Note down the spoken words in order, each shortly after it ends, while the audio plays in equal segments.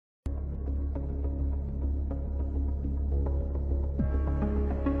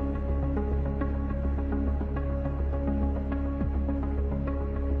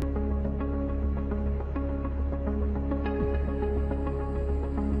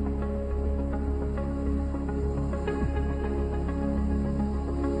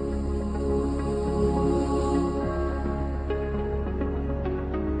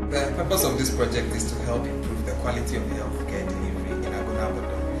purpose of this project is to help improve the quality of healthcare delivery in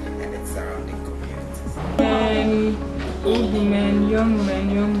Agona-Abodom and its surrounding communities. Men, old women, young men,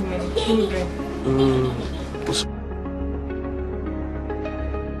 children.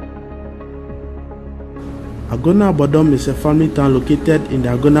 Agona-Abodom is a family town located in the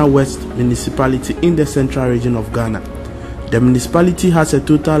Agona West municipality in the central region of Ghana. The municipality has a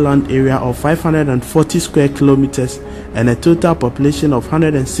total land area of 540 square kilometers and a total population of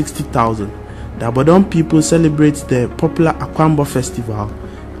 160,000. The Abodom people celebrate the popular Akwambo festival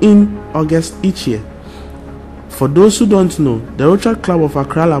in August each year. For those who don't know, the Rotaract Club of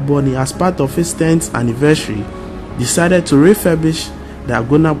Accra Labone, as part of its 10th anniversary, decided to refurbish the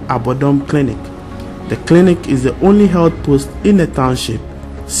Agona-Abodom clinic. The clinic is the only health post in the township,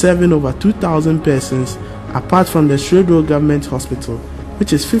 serving over 2,000 persons, apart from the Shredo Government Hospital,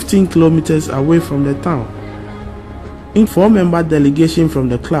 which is 15 kilometers away from the town. A 4-member delegation from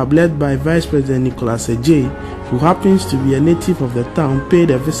the club, led by Vice President Nicholas Ejay, who happens to be a native of the town,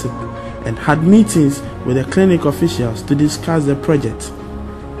 paid a visit and had meetings with the clinic officials to discuss the project.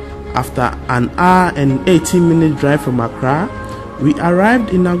 After an hour and 18-minute drive from Accra, we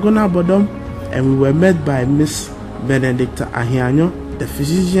arrived in Agona-Abodom and we were met by Miss Benedicta Ahianyo, the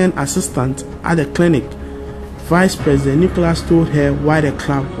physician assistant at the clinic. Vice President Nicholas told her why the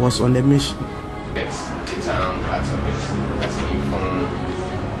club was on the mission. It's part of it that's informed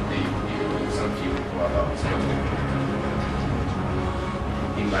some people about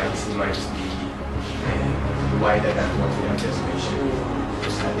it might be wider than what we have just mentioned.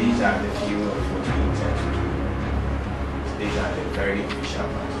 So these are the few of what we intend. These are the very official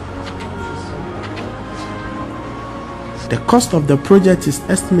parts. The cost of the project is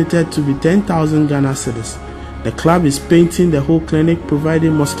estimated to be 10,000 Ghana cedis. The club is painting the whole clinic,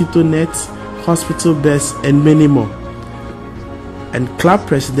 providing mosquito nets, hospital beds, and many more. And club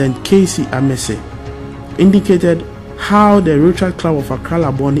president Casey Amese indicated how the Rotaract Club of Accra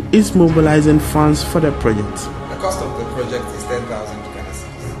Labone is mobilizing funds for the project. The cost of the project is 10,000 Ghana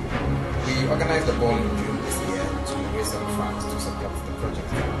cedis. We organized the ball in June this year to raise some funds to support the project.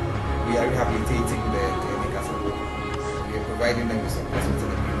 We are rehabilitating the clinic as a whole. We are providing them with some hospital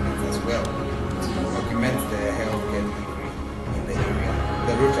equipment as well to augment the healthcare delivery in the area.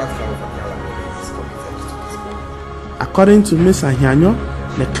 The Rotaract Club of Accra Labone is committed to this goal. According to Ms. Ahianyo,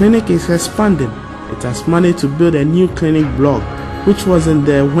 the clinic is expanding. It has managed to build a new clinic block, which wasn't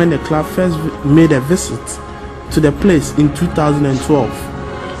there when the club first made a visit to the place in 2012.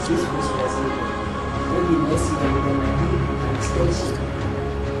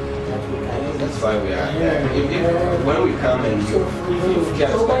 That's why we are here. When we come and you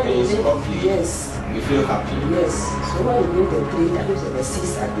get things properly, yes, we feel happy. Yes. So when we bring the 3 times the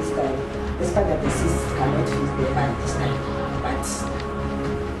 6 at this time, despite that the 6 cannot fit the at this time, but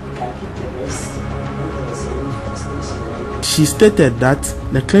we can keep the rest. She stated that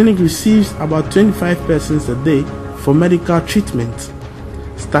the clinic receives about 25 persons a day for medical treatment.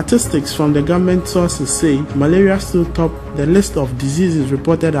 Statistics from the government sources say malaria still tops the list of diseases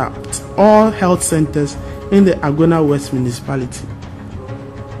reported at all health centers in the Agona West municipality.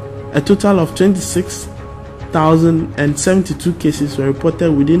 A total of 26,072 cases were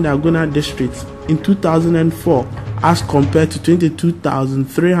reported within the Agona district in 2004 as compared to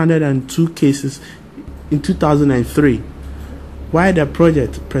 22,302 cases in 2003. Why the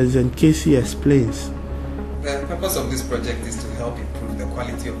project, President Casey explains. The purpose of this project is to help improve the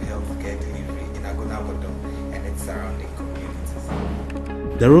quality of healthcare delivery in Agona-Abodom and its surrounding communities.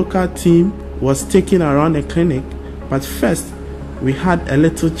 The Rotaract team was taken around the clinic, but first we had a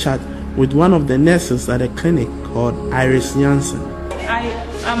little chat with one of the nurses at the clinic called Iris Jansen.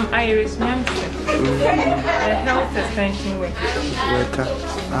 I'm Iris Jansen, the health extension worker.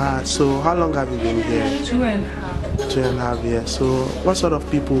 So how long have you been here? 2.5 years. So what sort of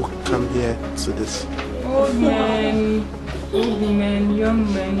people come here to this? Old men,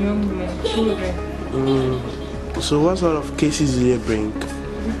 young men, children. So what sort of cases do you bring?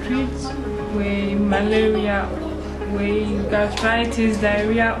 We treat with malaria, with gastritis,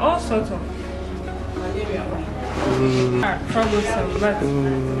 diarrhea, all sorts of troublesome, but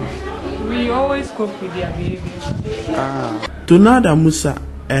we always cope with their behavior. Donada Musa,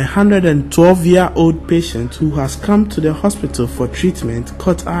 a 112-year-old patient who has come to the hospital for treatment,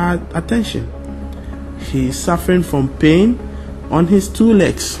 caught our attention. He is suffering from pain on his 2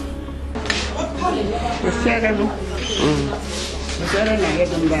 legs.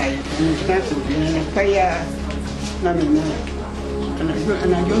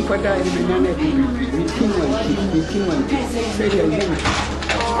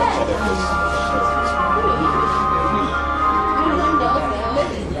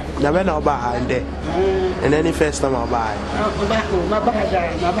 Now when I buy and any first time I buy.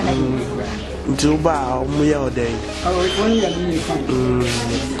 Until buy me all day.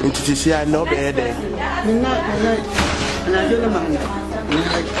 Until see I know bad day. And I don't know,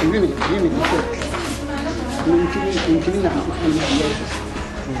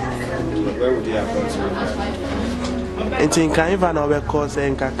 Where would you have gone to? And in Kaivan over course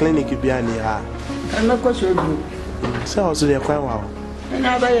and clinic be an here. I'm not quite sure. So also they're quite well. And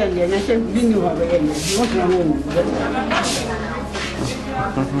I buy and I said, you have a home.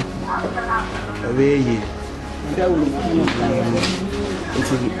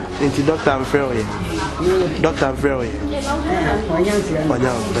 Into Doctor Freya. Doctor Freya.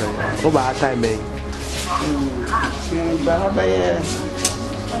 Over time, eh?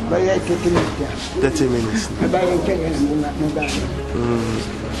 By 30 minutes.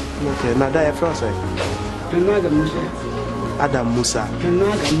 Okay, now that first. Adam Musa.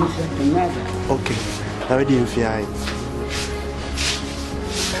 Okay, now we didn't fear him.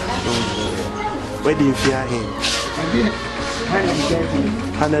 Where do you fear him?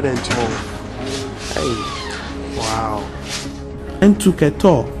 112. Hey, wow. And took a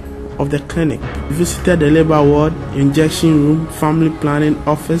tour of the clinic. We visited the labor ward, injection room, family planning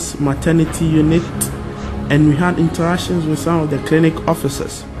office, maternity unit, and we had interactions with some of the clinic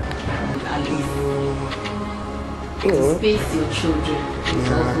officers. To space your children,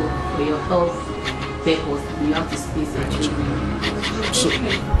 also for your health purpose, you have to space your children. So,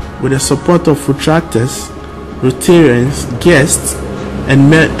 with the support of Rotaractors, Rotarians, guests,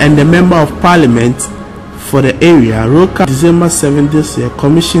 and the Member of Parliament for the area, Rotaract December 7 this year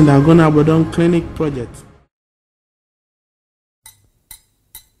commissioned the Agona-Abodom Clinic project.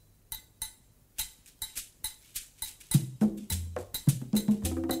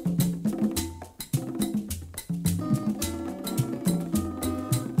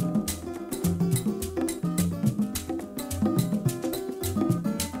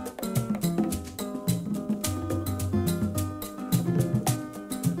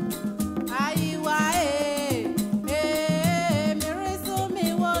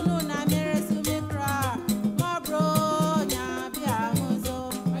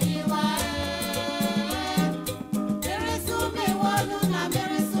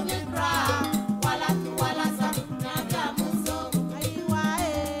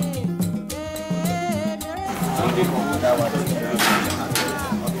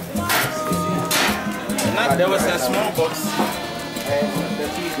 There was a small box and the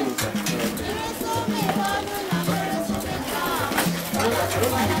tea goes.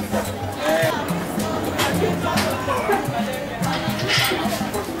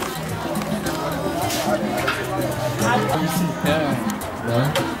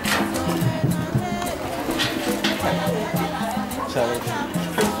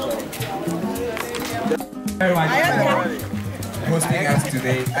 Very much for hosting us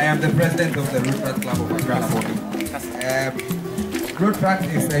today. I am the president of the Rotaract Club of Agona-Abodom. Rotaract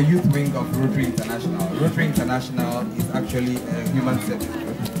is a youth wing of Rotary International. Rotary International is actually a human service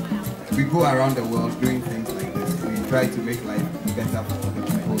group. We go around the world doing things like this. We try to make life better for the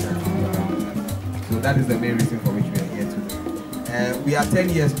people that live around us. So that is the main reason for which we are here today. We are 10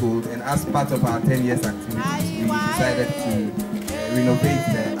 years old, and as part of our 10 years activities, we decided to renovate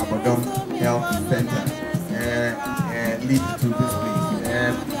the Abodom Health Center. Lead to this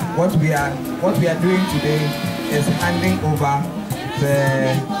place. What we are doing today is handing over the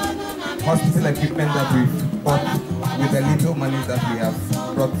hospital equipment that we've bought with the little money that we have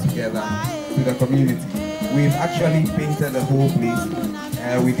brought together to the community. We've actually painted the whole place.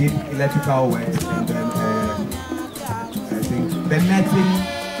 We did electrical work, and then I think the netting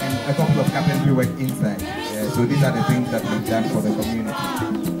and a couple of carpentry work inside. So these are the things that we've done for the community.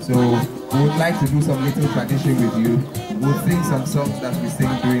 So we would like to do some little tradition with you. We'll sing some songs that we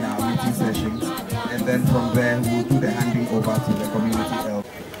sing during our meeting sessions, and then from there we'll do the handing over to the community help.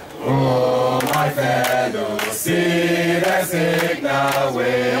 Oh, my fellow, see the signal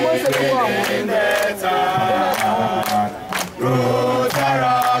waving in the town.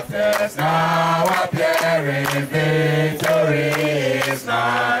 Rotaract now appearing, victory is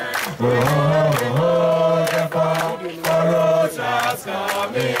nigh. Oh, the fall for Rotaract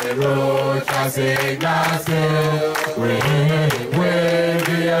coming, Rotaract signal still. With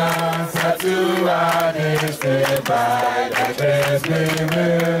the answer to our district by the grace we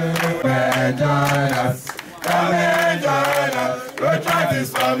will. Come and join us, come and join us. Rotaract is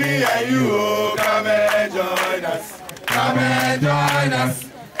for me and you, come and join us. Come and join us,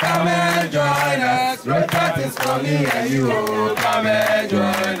 come and join us. Rotaract is for me and you, come and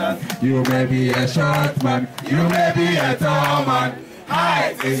join us. You may be a short man, you may be a tall man.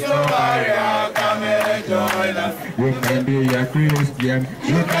 Height is no barrier, come and join us. You can be a Christian,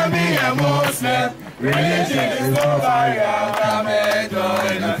 you can be a Muslim. Religion is no barrier, come and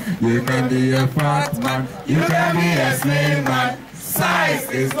join us. You can be a fat man, you can be a slim man. Size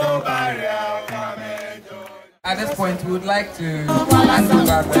is no barrier, come and join us. At this point, we would like to hand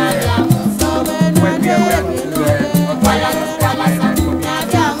over when we are ready to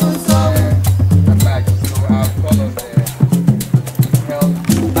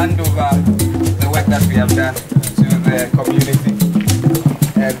hand over the work that we have done to the community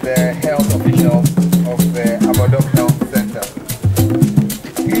and the health officials of the Abodom Health Center.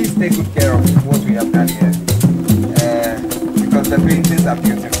 Please take good care of what we have done here because the paintings are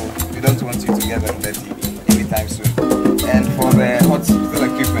beautiful. We don't want you to get them dirty anytime soon. And for the hospital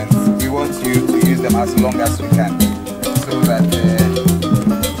equipment, we want you to use them as long as we can so that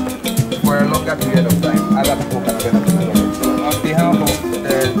for a longer period of time, other people can benefit from it. So on behalf of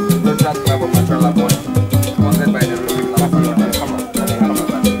the Rotaract Club of Agona-Abodom, sponsored by the Rotaract Club of Agona-Abodom,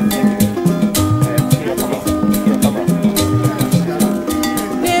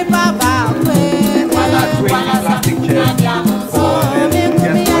 plastic chairs for the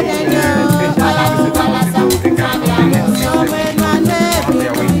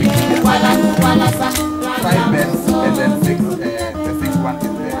five beds and then the sixth one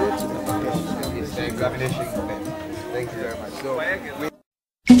is the examination bed. Thank you very much. So,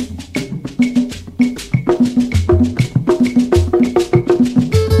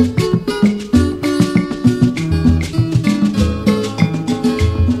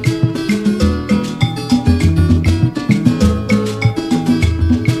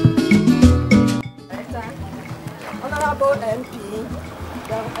 Honorable MP,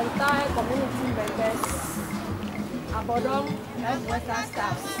 the entire community members, Abodom and Western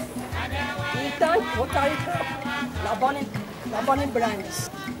staffs, we thank Rotaract Laboni branch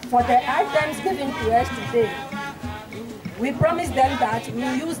for the items given to us today. We promise them that we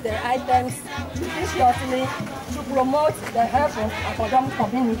will use the items judiciously to promote the health of Abodom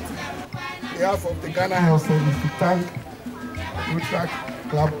community. On behalf of the Ghana Health Service, we thank Rotaract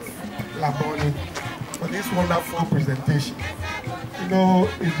Club Laboni for this wonderful presentation. You know,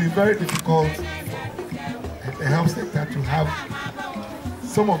 it's been very difficult for the health sector to have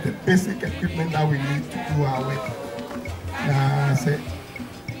some of the basic equipment that we need to do our work.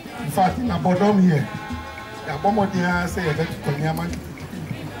 In fact, in Abodom here, the Abomodia say a better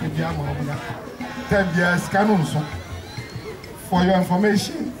for your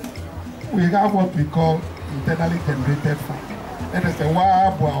information, we have what we call internally generated fund. That is the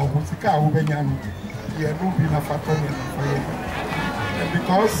Wabwa or Husika Ubenyanu. And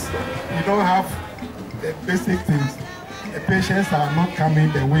because we don't have the basic things, the patients are not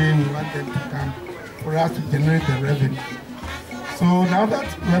coming the way we want them to come for us to generate the revenue. So now that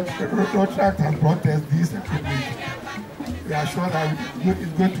Rotaract has brought us this equipment, we are sure that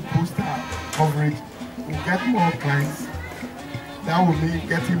it's going to boost our coverage. We'll get more clients. That will mean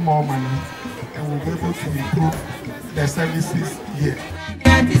getting more money, and we'll be able to improve the services here.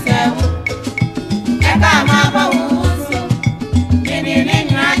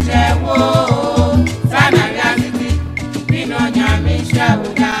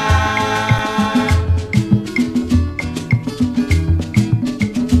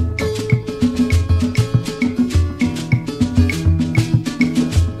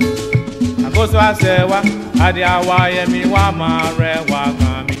 Akoso asewa adi awaye mi wa mare wa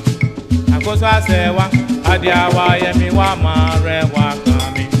kami. Akoso asewa adi awaye mi wa mare wa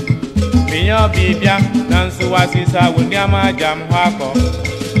kami. Miyo bibia nansu wasisa wunyama jam hako.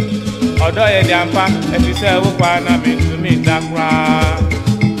 Odo ye diampa efise ukwa na mitumi dakra.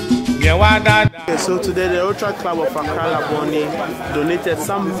 Okay, so today the Rotaract Club of Agona-Abodom donated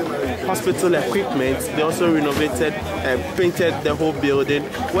some hospital equipment. They also renovated and painted the whole building.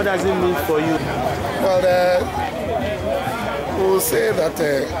 What does it mean for you? Well, we'll say that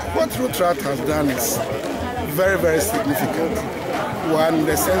what Rotaract has done is very, very significant. One, in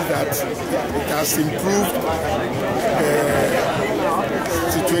the sense that it has improved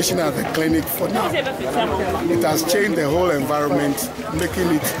the situation at the clinic for now. It has changed the whole environment,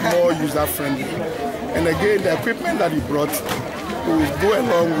 making it more user-friendly. And again, the equipment that he brought will go a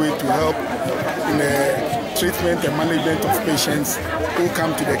long way to help in the treatment and management of patients who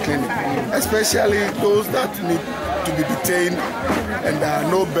come to the clinic, especially those that need to be detained and there are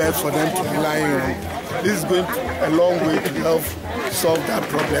no beds for them to be lying on. This is going a long way to help solve that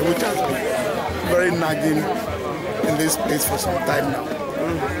problem, which has been very nagging in this place for some time now.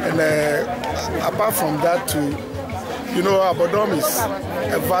 And apart from that too, you know, Abodom is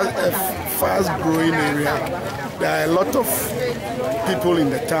a fast-growing area. There are a lot of people in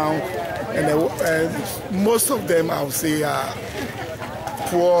the town, and most of them, I would say, are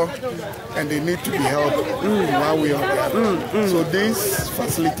poor and they need to be helped in one way or the other. So these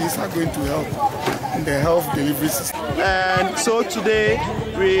facilities are going to help in the health delivery system. And so today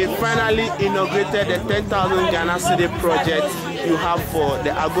we finally inaugurated the 10,000 Ghana Cedi project you have for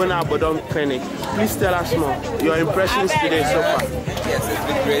the Agona-Abodom clinic. Please tell us more, your impressions today so far. Yes, it's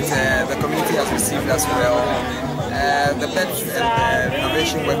been great. The community has received us well. The bed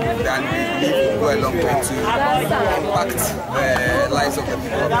renovation work we've done, we believe will go a long way to impact the lives of the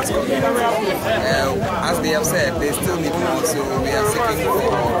people of this community. As they have said, they still need more, so we are seeking for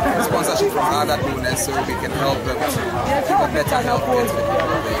sponsorship from other donors so we can help them to give a better health care to the people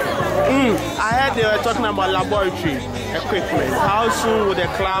of the area. I heard they were talking about laboratory equipment. How soon will the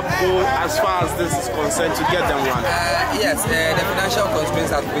club go as far as this is concerned to get them one? Yes, the financial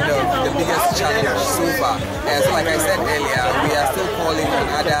constraints have been the biggest challenge so far. So like I said earlier, we are still calling on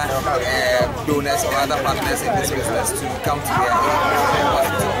other donors or other partners in this business to come to their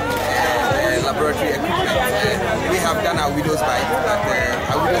aid. Laboratory equipment. We have done our widow's mite, but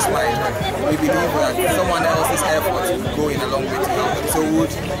we believe that someone else's effort will go in a long way to help them. So we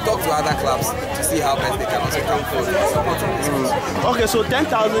would talk to other clubs to see how best they can also come forward and support this project. Okay, so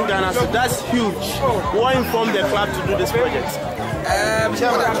 10,000 Ghana, so that's huge. What informed the club to do this project?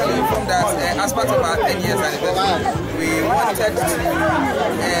 What actually informed us, as part of our 10 years anniversary, we wanted to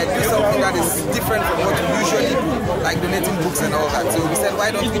do something that is different from what we usually do, like donating books and all that. So we said,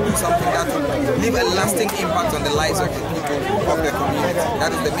 why don't we do something that will leave a lasting impact on the lives of the people of the community?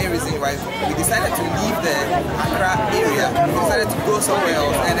 That is the main reason why we decided to leave the Accra area. We decided to go somewhere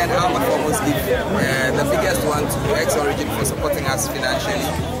else, and then our performance give the biggest one to X-Origin for supporting us financially,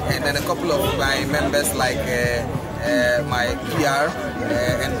 and then a couple of my members like my PR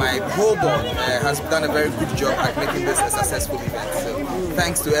and my whole board has done a very good job at making this a successful event. So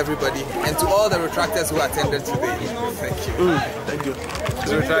thanks to everybody and to all the Rotaractors who attended today. Thank you. Thank you.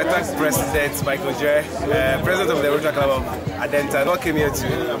 The Rotaract President Michael J, President of the Rotaract Club of Adenta, all came here to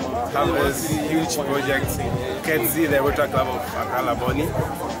have this huge project, courtesy the Rotaract Club of Agona-Abodom.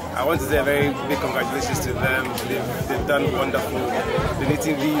 I want to say a very big congratulations to them. They've done wonderful,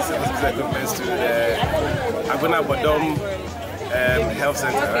 donating these equipment to the Agona-Abodom Health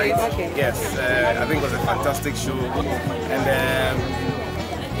Center, right? Okay. Yes, I think it was a fantastic show, and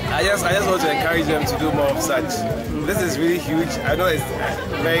I just want to encourage them to do more of such. This is really huge. I know it's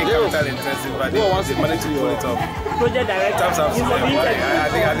very capital intensive, but they managed to pull it off. Project director. Thumbs up to them.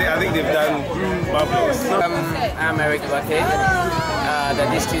 I think they've done marvelous. I'm Eric Bate, the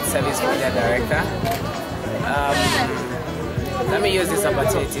District Service Project Director. Let me use this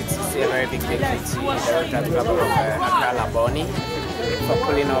opportunity to say a very big thank you to the Rotaract Club of Agona-Abodom for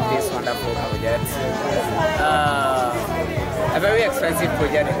pulling off this wonderful project. A very expensive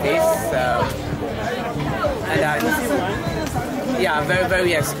project it is, and yeah, very,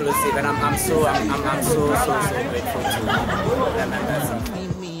 very exclusive, and I'm so grateful to the members of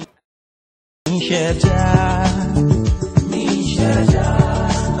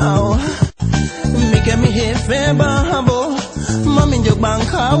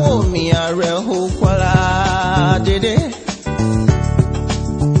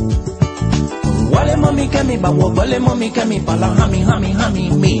Wale mommy kemi bawo, wale mommy kemi pala hami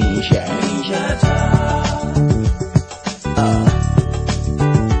me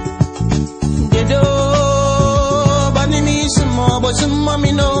Dedo bani mi sumo, but some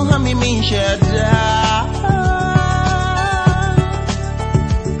mommy no hami me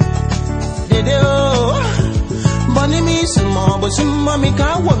Dedo bani mi sumo, but some mommy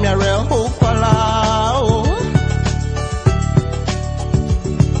can't want me a real hope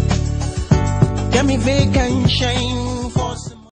Get me vacation